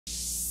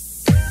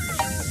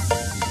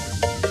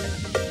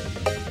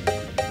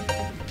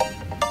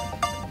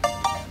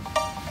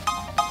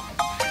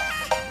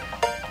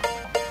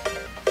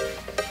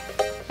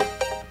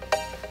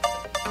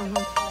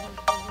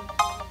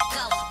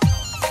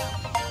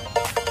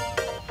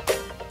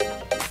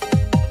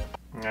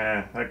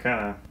that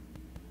kind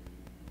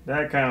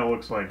of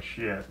looks like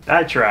shit.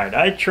 I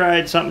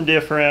tried something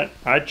different.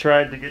 I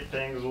tried to get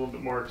things a little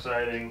bit more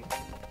exciting.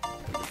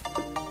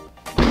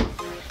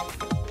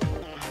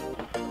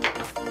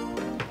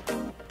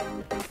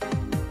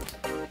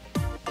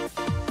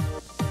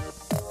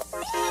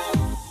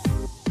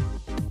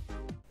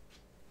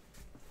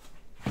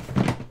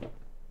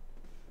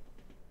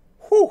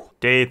 Whew.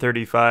 Day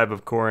 35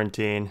 of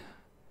quarantine.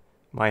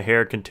 My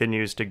hair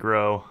continues to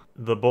grow.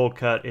 The bowl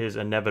cut is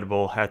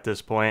inevitable at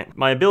this point.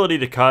 My ability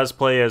to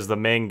cosplay as the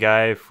main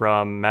guy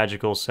from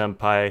Magical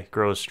Senpai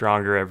grows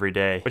stronger every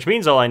day. Which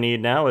means all I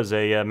need now is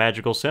a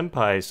Magical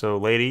Senpai. So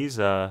ladies,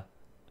 my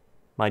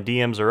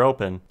DMs are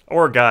open.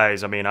 Or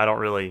guys, I mean, I don't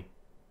really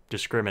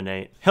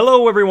discriminate.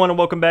 Hello everyone and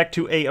welcome back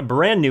to a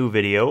brand new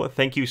video.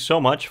 Thank you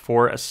so much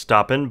for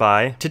stopping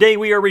by. Today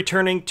we are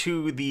returning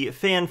to the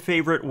fan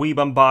favorite Weeb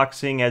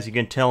unboxing. As you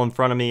can tell in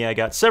front of me, I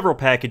got several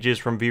packages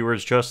from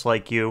viewers just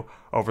like you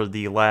over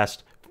the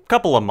last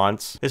couple of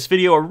months. This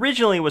video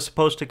originally was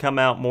supposed to come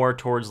out more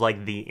towards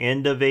like the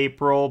end of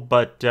April,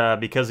 but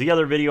because the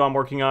other video I'm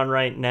working on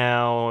right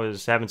now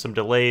is having some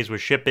delays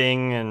with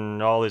shipping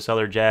and all this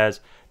other jazz,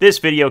 this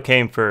video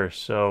came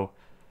first, so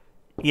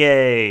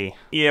yay.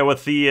 Yeah,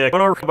 with the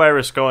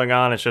coronavirus going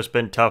on, it's just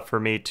been tough for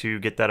me to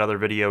get that other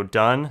video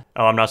done.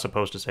 Oh, I'm not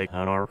supposed to say in a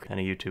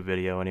YouTube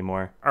video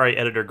anymore. Alright,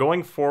 editor,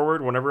 going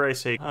forward, whenever I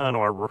say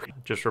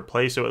just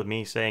replace it with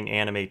me saying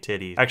anime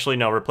titties. Actually,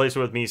 no, replace it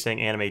with me saying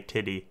anime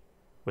titty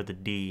with a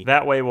D.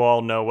 That way we'll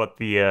all know what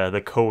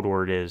the code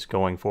word is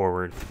going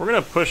forward. We're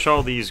gonna push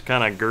all these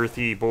kind of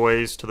girthy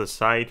boys to the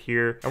side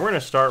here, and we're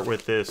gonna start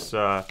with this,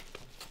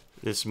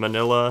 this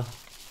manila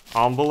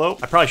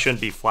envelope. I probably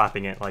shouldn't be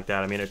flapping it like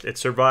that. I mean, it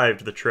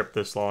survived the trip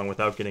this long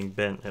without getting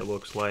bent, it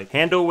looks like.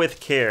 Handle with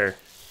care.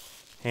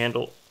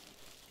 Handle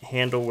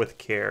with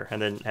care.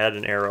 And then add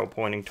an arrow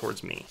pointing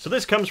towards me. So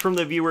this comes from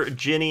the viewer,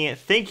 Jenny.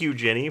 Thank you,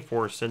 Jenny,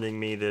 for sending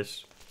me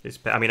this.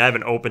 I mean, I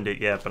haven't opened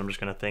it yet, but I'm just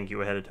going to thank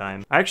you ahead of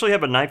time. I actually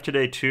have a knife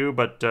today, too,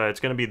 but it's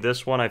going to be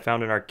this one I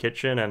found in our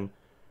kitchen, and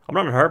I'm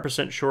not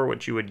 100% sure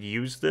what you would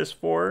use this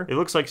for. It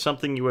looks like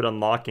something you would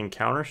unlock in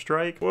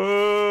Counter-Strike.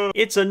 Whoa!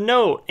 It's a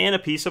note and a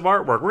piece of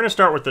artwork. We're gonna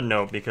start with the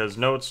note because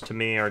notes to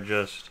me are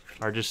just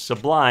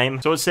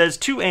sublime. So it says,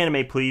 "To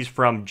anime please"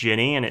 from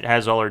Jenny, and it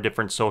has all our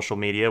different social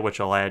media, which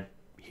I'll add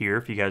here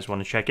if you guys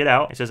want to check it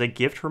out. It says, "A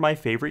gift for my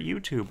favorite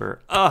YouTuber."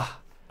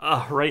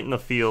 Right in the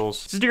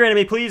feels. This is Dear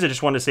Anime Please. I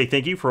just wanted to say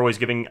thank you for always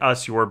giving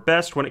us your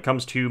best when it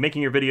comes to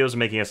making your videos and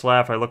making us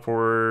laugh. I look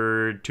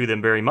forward to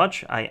them very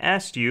much. I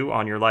asked you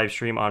on your live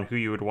stream on who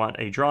you would want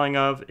a drawing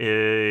of.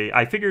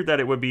 I figured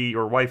that it would be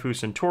your waifu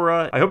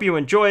Centaura. I hope you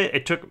enjoy it.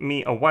 It took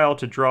me a while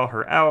to draw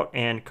her out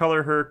and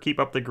color her. Keep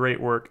up the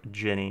great work,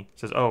 Jenny. It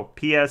says, oh,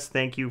 P.S.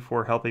 Thank you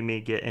for helping me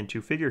get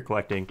into figure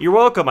collecting. You're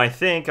welcome, I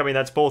think. I mean,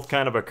 that's both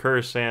kind of a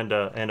curse and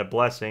a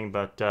blessing,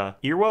 but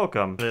you're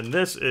welcome. And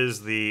this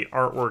is the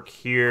artwork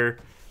here,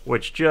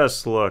 which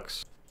just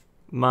looks,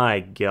 my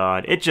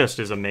god, it just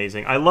is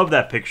amazing. I love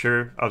that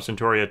picture of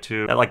Centaura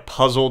too. That like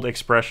puzzled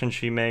expression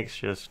she makes,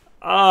 just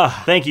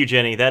thank you,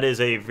 Jenny. That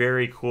is a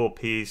very cool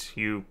piece.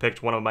 You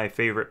picked one of my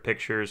favorite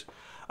pictures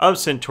of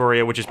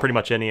Centaura, which is pretty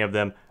much any of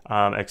them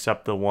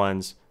except the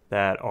ones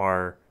that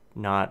are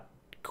not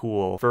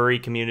cool. Furry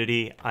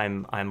community,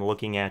 I'm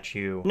looking at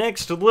you.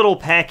 Next little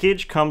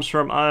package comes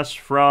from us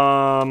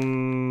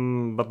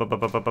from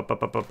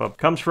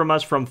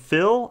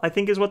Phil, I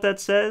think is what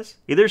that says.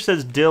 Either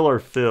says Dill or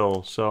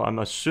Phil, so I'm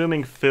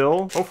assuming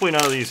Phil. Hopefully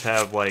none of these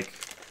have like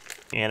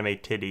anime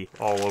titty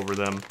all over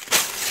them.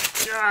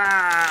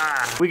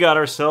 We got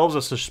ourselves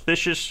a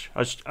suspicious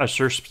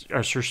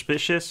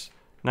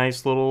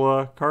nice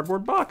little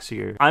cardboard box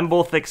here. I'm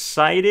both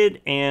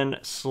excited and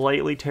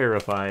slightly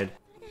terrified.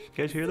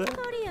 You guys hear that?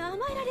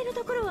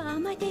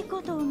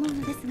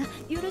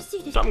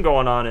 Something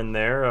going on in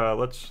there.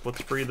 Let's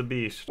free the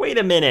beast. Wait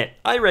a minute.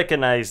 I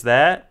recognize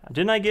that.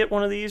 Didn't I get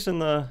one of these in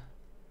one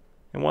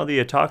of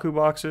the otaku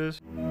boxes?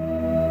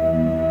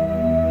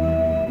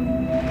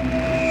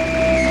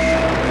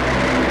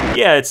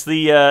 Yeah, it's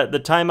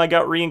the time I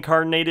got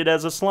reincarnated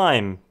as a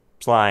slime.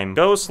 Slime.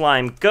 Go,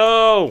 slime,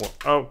 go!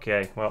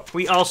 Okay, well,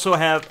 we also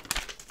have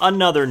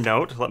another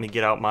note. Let me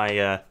get out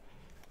my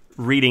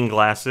reading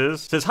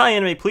glasses. It says, "Hi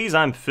Anime Please,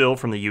 I'm Phil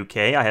from the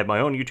UK. I have my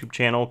own YouTube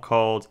channel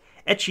called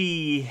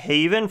Ecchi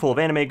Haven, full of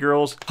anime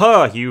girls."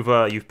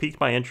 You've piqued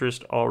my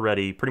interest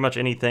already. Pretty much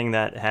anything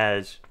that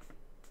has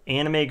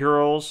anime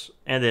girls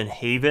and then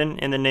Haven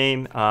in the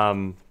name,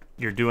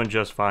 you're doing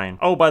just fine.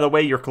 Oh, by the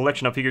way, your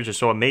collection of figures is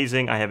so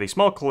amazing. I have a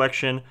small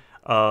collection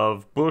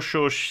of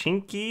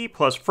Bushoshinki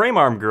plus Frame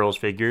Arm Girls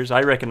figures.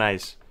 I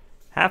recognize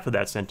half of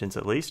that sentence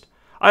at least.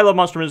 I love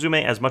Monster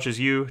Musume as much as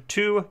you,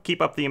 too.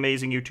 Keep up the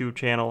amazing YouTube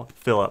channel,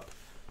 Philip.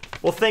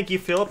 Well, thank you,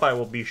 Philip. I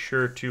will be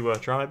sure to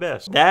try my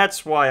best.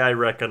 That's why I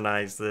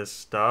recognize this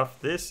stuff.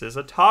 This is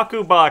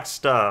otaku box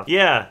stuff.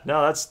 Yeah,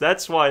 no,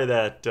 that's why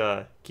that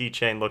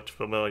keychain looked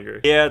familiar.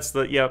 Yeah, it's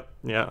the, yep,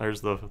 yeah,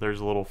 there's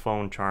a little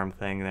phone charm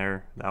thing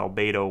there, the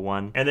albedo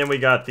one. And then we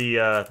got the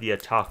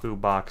otaku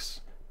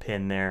box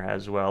pin there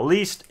as well. At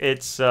least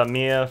it's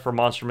Mia for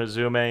Monster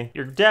Mizume.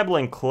 You're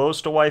dabbling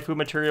close to waifu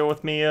material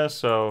with Mia,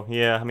 so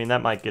yeah, I mean,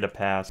 that might get a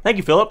pass. Thank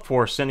you, Philip,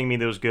 for sending me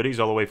those goodies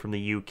all the way from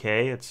the UK.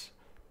 It's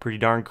pretty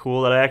darn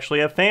cool that I actually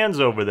have fans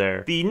over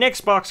there. The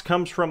next box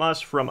comes from us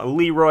from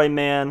Leroy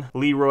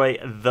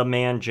the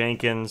Man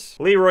Jenkins.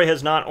 Leroy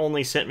has not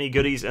only sent me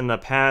goodies in the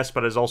past,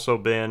 but has also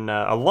been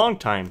a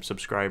longtime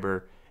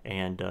subscriber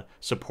and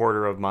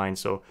supporter of mine.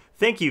 So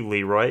thank you,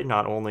 Leroy,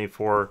 not only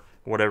for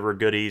whatever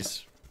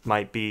goodies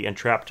might be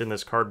entrapped in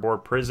this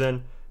cardboard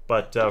prison,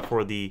 but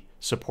for the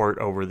support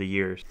over the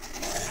years.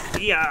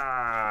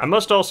 Yeah! I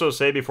must also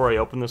say before I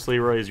open this,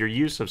 Leroy, is your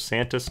use of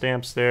Santa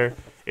stamps there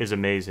is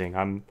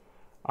amazing.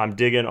 I'm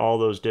digging all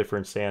those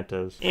different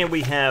Santas. And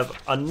we have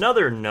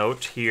another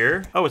note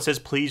here. Oh, it says,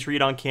 please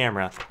read on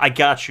camera. I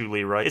got you,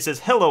 Leroy. It says,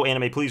 hello,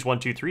 Anime Please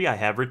 123. I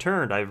have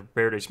returned. I've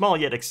prepared a small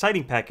yet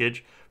exciting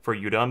package for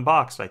you to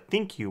unbox. I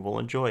think you will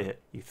enjoy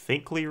it. You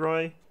think,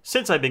 Leroy?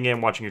 Since I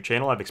began watching your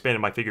channel, I've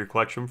expanded my figure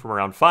collection from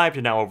around 5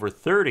 to now over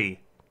 30.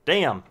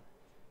 Damn.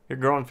 You're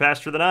growing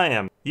faster than I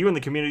am. You and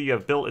the community you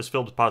have built is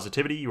filled with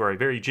positivity. You are a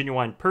very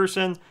genuine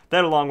person.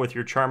 That, along with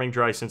your charming,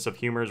 dry sense of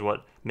humor, is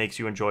what makes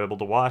you enjoyable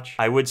to watch.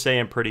 I would say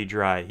I'm pretty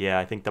dry. Yeah,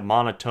 I think the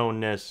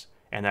monotoneness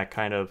and that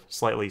kind of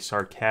slightly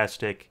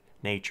sarcastic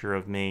nature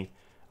of me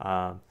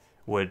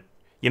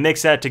you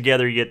mix that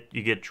together, you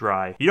get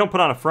dry. You don't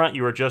put on a front.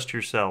 You are just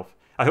yourself.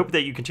 I hope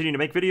that you continue to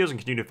make videos and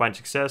continue to find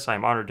success. I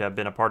am honored to have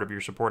been a part of your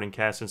supporting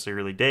cast since the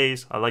early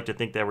days. I like to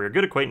think that we are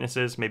good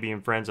acquaintances, maybe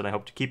even friends, and I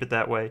hope to keep it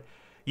that way.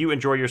 You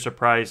enjoy your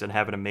surprise and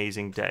have an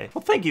amazing day.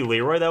 Well, thank you,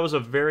 Leroy. That was a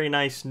very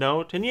nice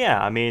note. And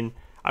yeah, I mean,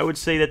 I would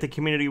say that the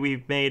community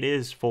we've made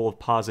is full of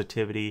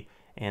positivity,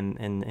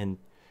 and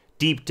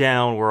deep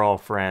down, we're all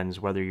friends,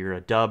 whether you're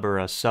a dub or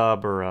a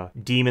sub or a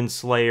demon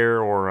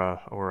slayer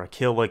or a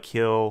kill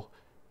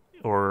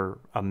or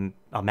a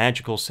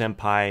magical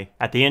senpai.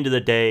 At the end of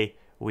the day,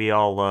 we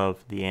all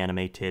love the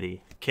anime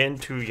titty.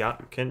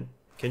 Kentuyuma?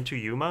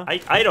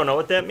 I don't know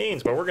what that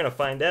means, but we're gonna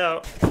find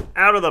out.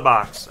 Out of the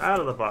box. Out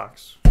of the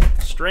box.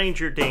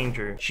 Stranger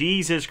danger.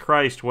 Jesus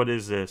Christ, what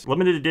is this?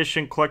 Limited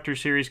edition collector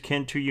series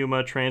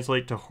Kentuyuma,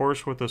 translate to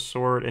horse with a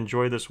sword.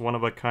 Enjoy this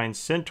one-of-a-kind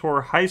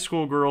centaur high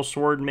school girl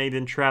sword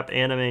maiden trap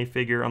anime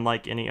figure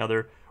unlike any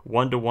other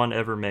one-to-one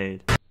ever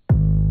made.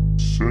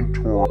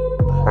 Centaur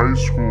high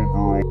school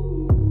girl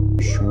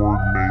sword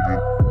maiden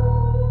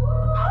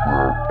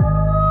trap.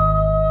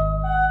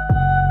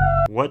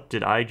 What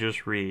did I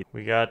just read?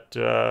 We got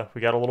a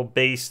little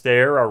base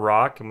there, a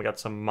rock, and we got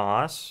some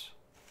moss.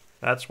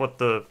 That's what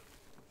this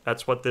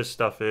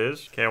stuff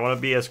is. Okay, I want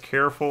to be as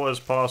careful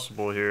as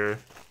possible here,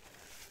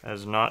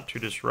 as not to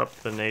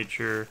disrupt the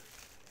nature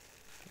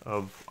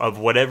of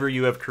whatever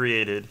you have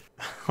created.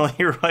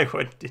 Leroy,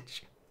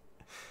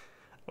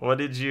 what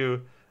did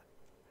you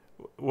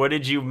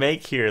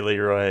make here,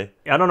 Leroy?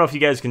 I don't know if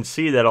you guys can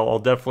see that. I'll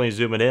definitely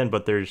zoom it in,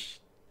 but there's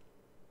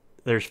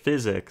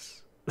physics.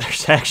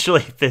 There's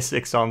actually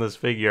physics on this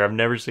figure. I've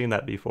never seen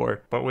that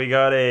before. But we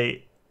got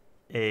a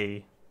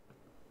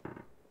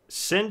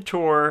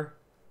centaur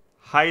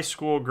high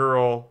school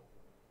girl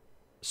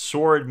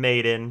sword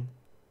maiden,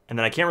 and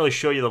then I can't really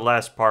show you the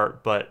last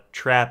part, but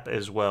trap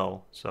as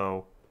well.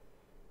 So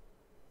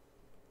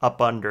up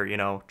under, you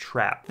know,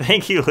 trap.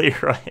 Thank you,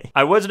 Leroy.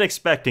 I wasn't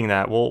expecting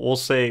that. We'll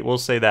say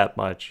that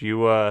much.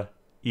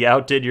 You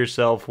outdid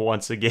yourself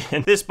once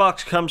again. This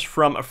box comes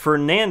from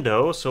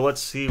Fernando, so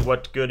let's see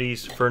what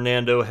goodies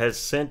Fernando has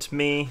sent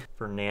me.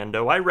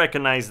 Fernando, I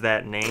recognize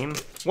that name.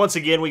 Once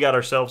again, we got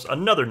ourselves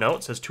another note.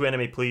 It says, to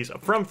anime please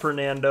from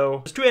Fernando.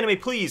 It says, to anime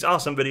please,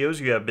 awesome videos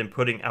you have been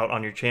putting out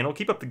on your channel.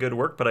 Keep up the good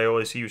work, but I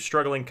always see you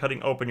struggling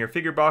cutting open your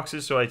figure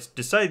boxes, so I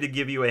decided to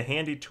give you a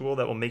handy tool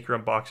that will make your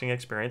unboxing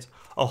experience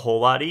a whole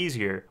lot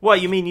easier.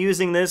 What, you mean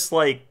using this,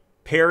 like,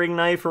 paring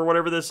knife or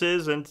whatever this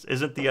is and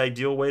isn't the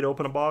ideal way to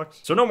open a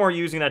box? So no more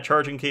using that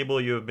charging cable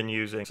you have been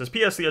using. It says,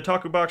 P.S. The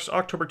Otaku Box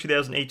October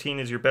 2018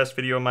 is your best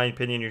video in my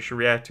opinion. You should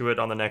react to it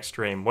on the next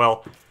stream.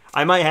 Well,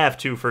 I might have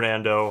to,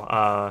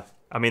 Fernando.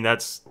 I mean,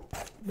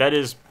 that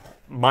is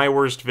my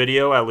worst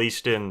video, at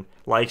least in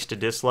likes to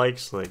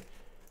dislikes. Like,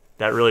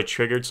 that really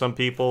triggered some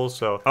people,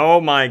 so.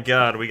 Oh my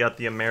god, we got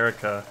the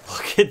America.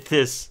 Look at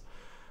this.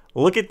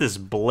 Look at this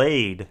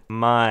blade.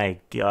 My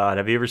god,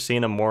 have you ever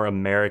seen a more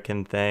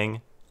American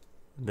thing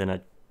than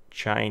a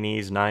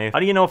Chinese knife? How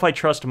do you know if I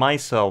trust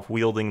myself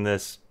wielding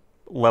this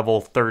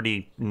level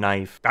 30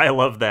 knife? I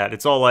love that.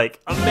 It's all like,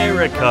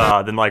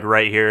 America! Then like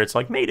right here, it's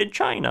like, made in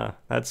China.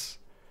 That's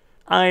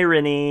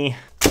irony.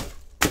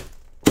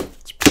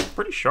 It's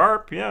pretty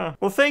sharp, yeah.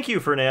 Well, thank you,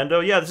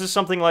 Fernando. Yeah, this is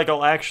something like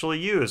I'll actually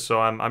use,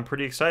 so I'm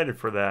pretty excited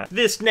for that.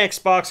 This next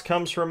box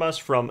comes from us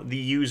from the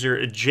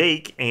user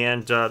Jake,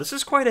 and this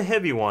is quite a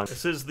heavy one.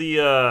 This is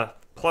the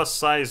plus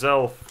size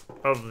elf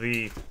of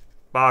the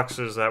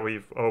boxes that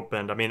we've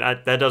opened. I mean,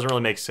 that doesn't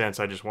really make sense.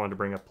 I just wanted to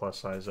bring up plus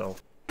size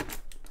elf.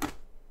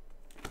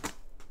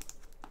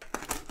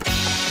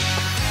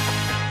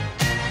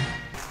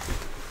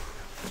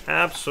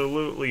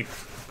 Absolutely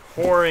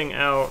pouring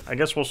out. I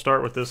guess we'll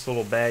start with this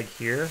little bag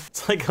here.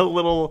 It's like a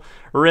little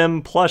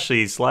rim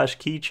plushie slash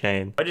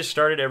keychain. I just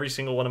started every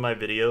single one of my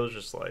videos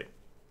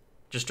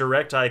just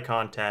direct eye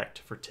contact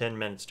for 10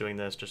 minutes doing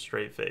this, just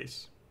straight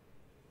face.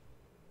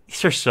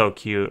 These are so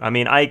cute. I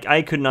mean,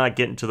 I could not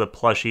get into the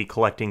plushie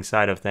collecting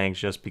side of things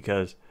just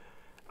because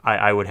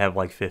I would have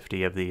like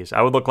 50 of these.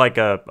 I would look like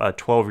a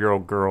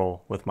 12-year-old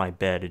girl with my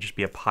bed. It'd just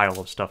be a pile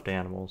of stuffed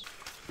animals.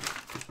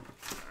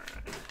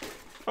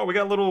 Oh, we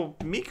got little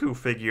Miku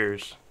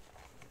figures.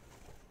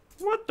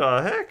 What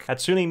the heck?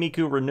 Hatsune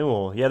Miku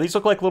Renewal. Yeah, these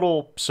look like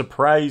little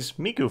surprise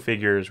Miku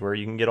figures where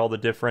you can get all the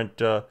different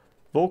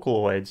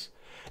Vocaloids.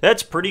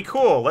 That's pretty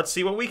cool. Let's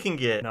see what we can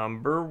get.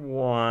 Number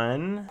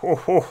 1. Ho,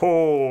 ho,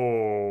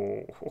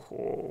 ho. Ho,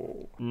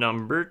 ho.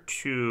 Number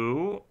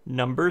 2.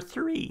 Number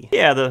 3.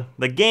 Yeah,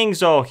 the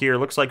gang's all here.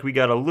 Looks like we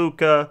got a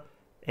Luca,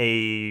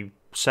 a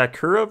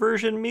Sakura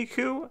version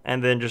Miku,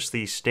 and then just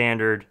the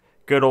standard,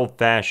 good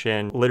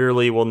old-fashioned,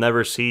 literally will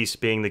never cease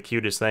being the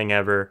cutest thing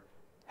ever,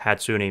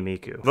 Hatsune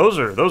Miku.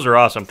 Those are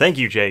awesome. Thank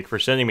you, Jake, for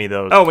sending me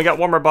those. Oh, we got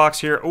one more box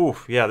here.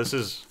 Oof, yeah, this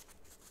is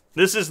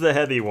the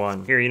heavy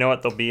one. Here, you know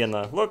what? They'll be in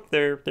the... Look,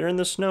 they're in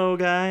the snow,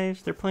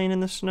 guys. They're playing in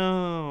the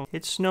snow.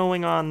 It's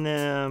snowing on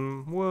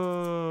them.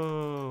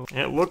 Whoa. And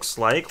it looks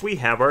like we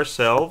have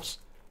ourselves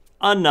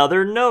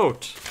another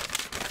note.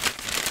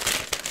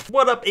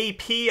 What up,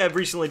 AP? I've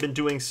recently been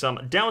doing some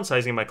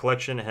downsizing in my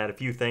collection and had a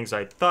few things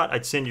I thought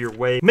I'd send your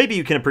way. Maybe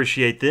you can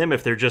appreciate them.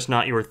 If they're just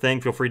not your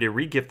thing, feel free to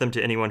re-gift them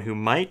to anyone who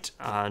might.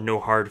 No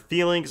hard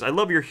feelings. I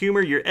love your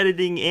humor, your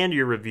editing, and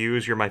your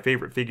reviews. You're my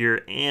favorite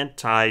figure,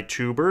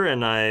 anti-tuber,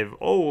 and I've...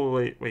 Oh,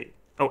 wait.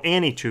 Oh,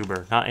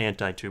 Annie-tuber, not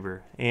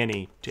anti-tuber.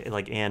 Annie,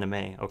 like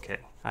anime. Okay.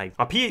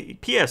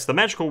 P.S. The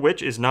magical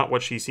witch is not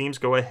what she seems.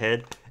 Go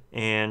ahead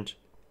and...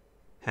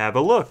 have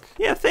a look.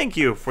 Yeah, thank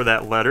you for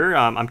that letter.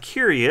 I'm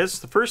curious.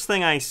 The first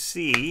thing I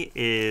see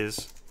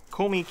is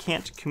Komi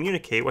Can't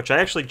Communicate, which I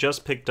actually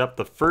just picked up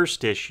the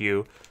first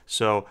issue,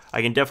 so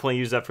I can definitely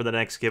use that for the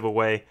next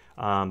giveaway.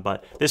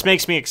 But this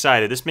makes me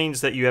excited. This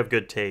means that you have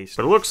good taste.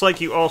 But it looks like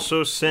you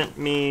also sent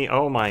me...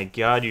 Oh my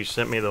god, you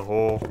sent me the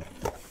whole...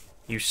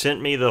 You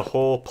sent me the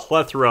whole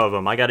plethora of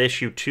them. I got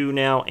issue 2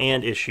 now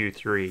and issue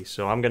 3,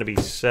 so I'm going to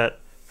be set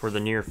for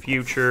the near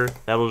future.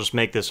 That'll just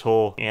make this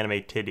whole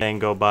anime titty thing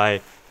go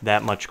by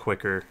that much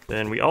quicker.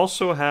 Then we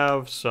also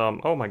have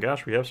some, oh my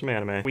gosh, we have some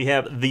anime. We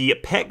have the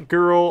Pet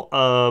Girl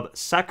of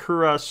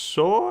Sakura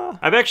Soa.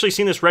 I've actually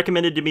seen this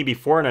recommended to me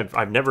before and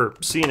I've never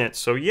seen it.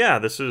 So yeah,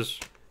 this is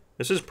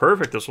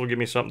perfect. This will give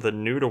me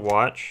something new to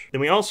watch.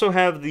 Then we also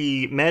have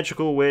the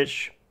Magical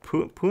Witch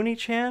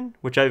Puni-chan,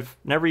 which I've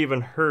never even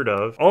heard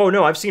of. Oh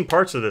no, I've seen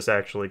parts of this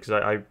actually,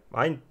 because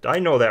I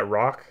know that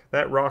rock.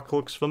 That rock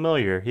looks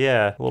familiar.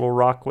 Yeah, a little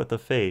rock with a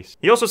face.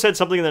 He also said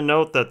something in the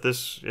note that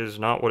this is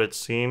not what it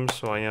seems,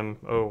 so I am...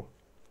 Oh,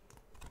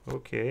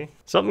 okay.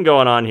 Something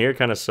going on here,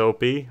 kind of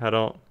soapy.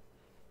 Can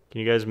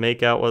you guys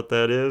make out what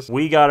that is?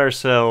 We got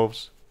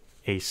ourselves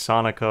a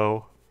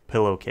Sonico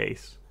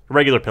pillowcase.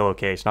 Regular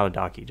pillowcase, not a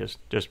docky,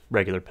 just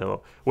regular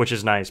pillow, which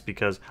is nice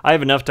because I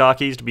have enough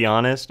dockies to be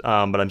honest,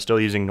 but I'm still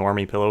using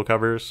normie pillow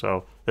covers,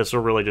 so this will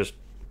really just,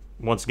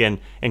 once again,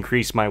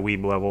 increase my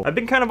weeb level. I've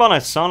been kind of on a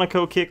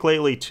Sonico kick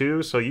lately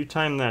too, so you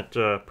timed that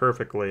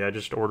perfectly. I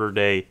just ordered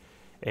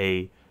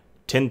a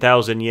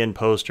 10,000 yen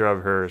poster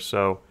of her,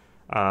 so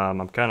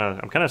I'm kind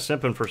of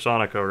simping for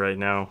Sonico right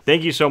now.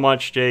 Thank you so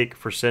much, Jake,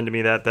 for sending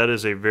me that. That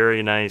is a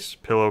very nice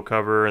pillow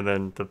cover, and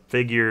then the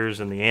figures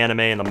and the anime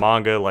and the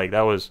manga, like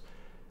that was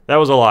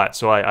a lot,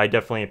 so I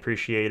definitely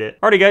appreciate it.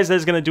 Alrighty guys, that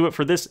is going to do it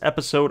for this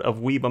episode of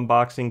Weeb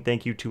Unboxing.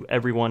 Thank you to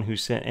everyone who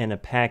sent in a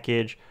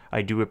package.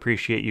 I do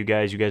appreciate you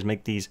guys. You guys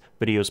make these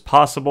videos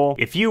possible.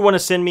 If you want to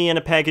send me in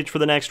a package for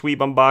the next Weeb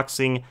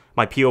Unboxing,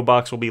 my P.O.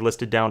 Box will be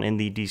listed down in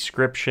the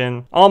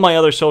description. All my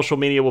other social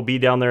media will be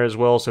down there as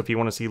well, so if you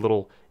want to see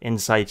little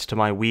insights to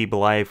my Weeb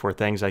life or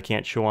things I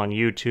can't show on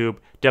YouTube,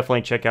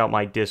 definitely check out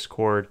my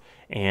Discord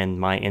and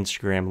my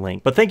Instagram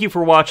link. But thank you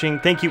for watching.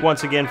 Thank you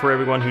once again for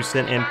everyone who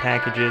sent in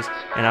packages,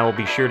 and I will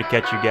be sure to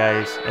catch you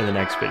guys in the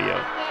next video.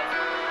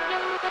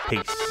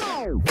 Peace.